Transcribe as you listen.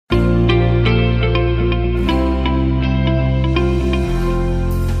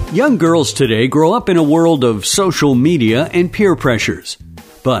Young girls today grow up in a world of social media and peer pressures.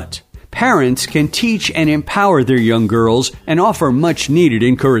 But parents can teach and empower their young girls and offer much needed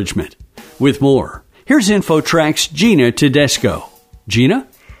encouragement. With more, here's InfoTrack's Gina Tedesco. Gina?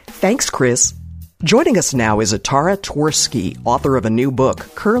 Thanks, Chris. Joining us now is Atara Twersky, author of a new book,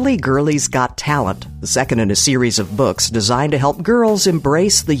 Curly Girlies Got Talent, the second in a series of books designed to help girls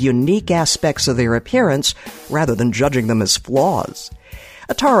embrace the unique aspects of their appearance rather than judging them as flaws.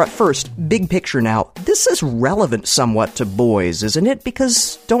 Atara, first, big picture now. This is relevant somewhat to boys, isn't it?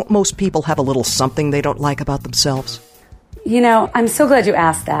 Because don't most people have a little something they don't like about themselves? You know, I'm so glad you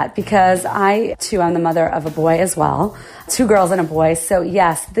asked that because I, too, am the mother of a boy as well. 2 girls and a boy. So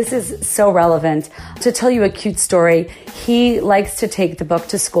yes, this is so relevant. To tell you a cute story, he likes to take the book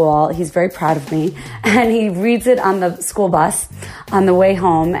to school. He's very proud of me. And he reads it on the school bus on the way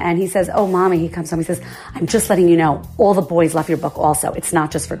home. And he says, "Oh, Mommy," he comes home. He says, "I'm just letting you know, all the boys love your book also. It's not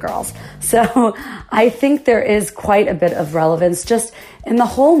just for girls." So I think there is quite a bit of relevance just in the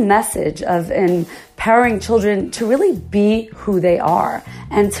whole message of empowering children to really be who they are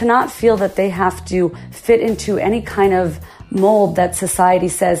and to not feel that they have to fit into any kind of mold that society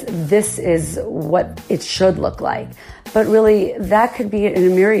says this is what it should look like. But really, that could be in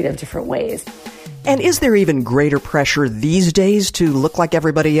a myriad of different ways. And is there even greater pressure these days to look like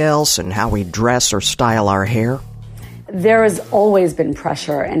everybody else and how we dress or style our hair? There has always been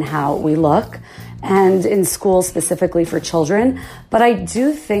pressure in how we look, and in schools specifically for children. But I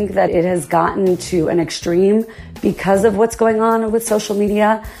do think that it has gotten to an extreme because of what's going on with social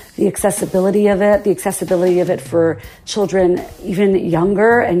media, the accessibility of it for children even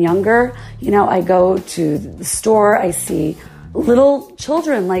younger and younger. You know, I go to the store, I see little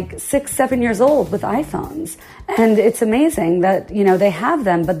children like 6, 7 years old with iPhones. And it's amazing that, you know, they have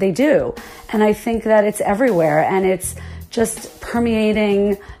them, but they do. And I think that it's everywhere and it's just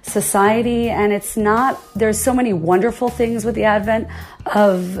permeating society, and there's so many wonderful things with the advent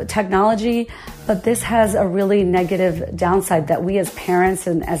of technology, but this has a really negative downside that we as parents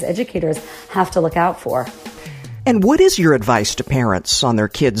and as educators have to look out for. And what is your advice to parents on their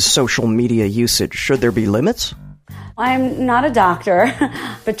kids' social media usage? Should there be limits? I'm not a doctor,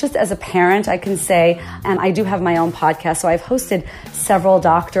 but just as a parent, I can say, and I do have my own podcast, so I've hosted several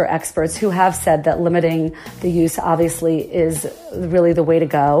doctor experts who have said that limiting the use obviously is really the way to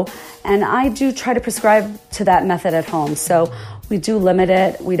go. And I do try to prescribe to that method at home. So we do limit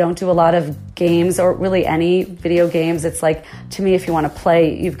it. We don't do a lot of games or really any video games. It's like, to me, if you want to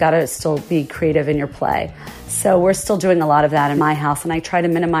play, you've got to still be creative in your play. So we're still doing a lot of that in my house, and I try to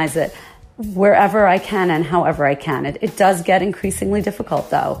minimize it wherever I can and however I can. It does get increasingly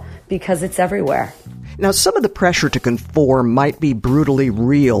difficult, though, because it's everywhere. Now, some of the pressure to conform might be brutally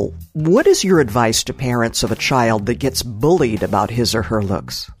real. What is your advice to parents of a child that gets bullied about his or her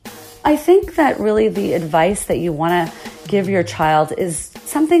looks? I think that really the advice that you want to give your child is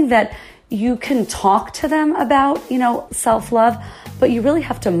something that you can talk to them about, you know, self-love, but you really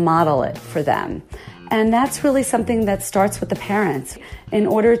have to model it for them. And that's really something that starts with the parents. In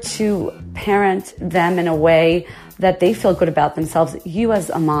order to parent them in a way that they feel good about themselves, you as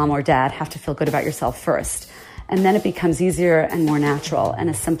a mom or dad have to feel good about yourself first. And then it becomes easier and more natural and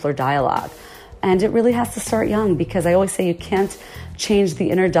a simpler dialogue. And it really has to start young, because I always say you can't change the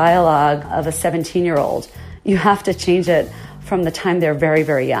inner dialogue of a 17-year-old. You have to change it from the time they're very,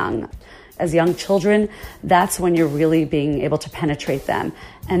 very young. As young children, that's when you're really being able to penetrate them.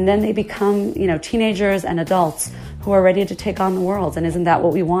 And then they become, you know, teenagers and adults who are ready to take on the world. And isn't that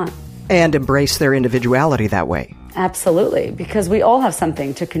what we want? And embrace their individuality that way. Absolutely, because we all have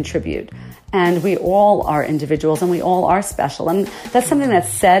something to contribute. And we all are individuals and we all are special. And that's something that's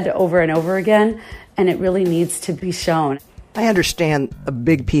said over and over again, and it really needs to be shown. I understand a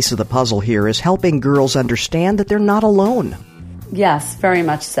big piece of the puzzle here is helping girls understand that they're not alone. Yes, very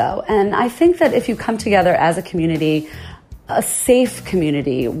much so. And I think that if you come together as a community, a safe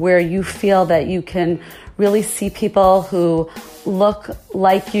community where you feel that you can really see people who look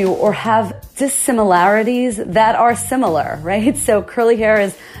like you or have dissimilarities that are similar, right? So curly hair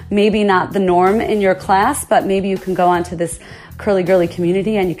is maybe not the norm in your class, but maybe you can go onto this curly girly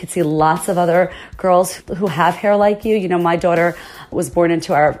community and you can see lots of other girls who have hair like you. You know, my daughter was born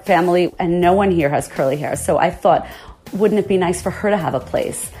into our family and no one here has curly hair. So I thought, wouldn't it be nice for her to have a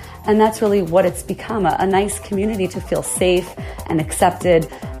place? And that's really what it's become, a nice community to feel safe and accepted.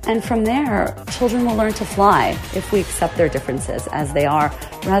 And from there, children will learn to fly if we accept their differences as they are,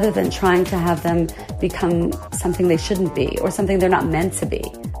 rather than trying to have them become something they shouldn't be or something they're not meant to be.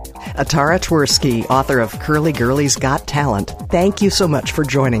 Atara Twersky, author of Curly Girlies Got Talent, thank you so much for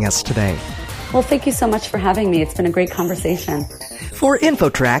joining us today. Well, thank you so much for having me. It's been a great conversation. For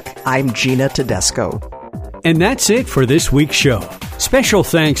InfoTrack, I'm Gina Tedesco. And that's it for this week's show. Special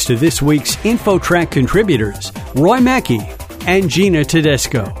thanks to this week's InfoTrack contributors, Roy Mackey and Gina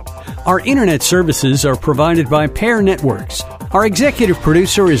Tedesco. Our internet services are provided by Pair Networks. Our executive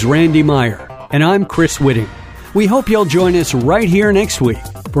producer is Randy Meyer, and I'm Chris Whitting. We hope you'll join us right here next week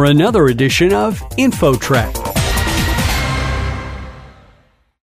for another edition of InfoTrack.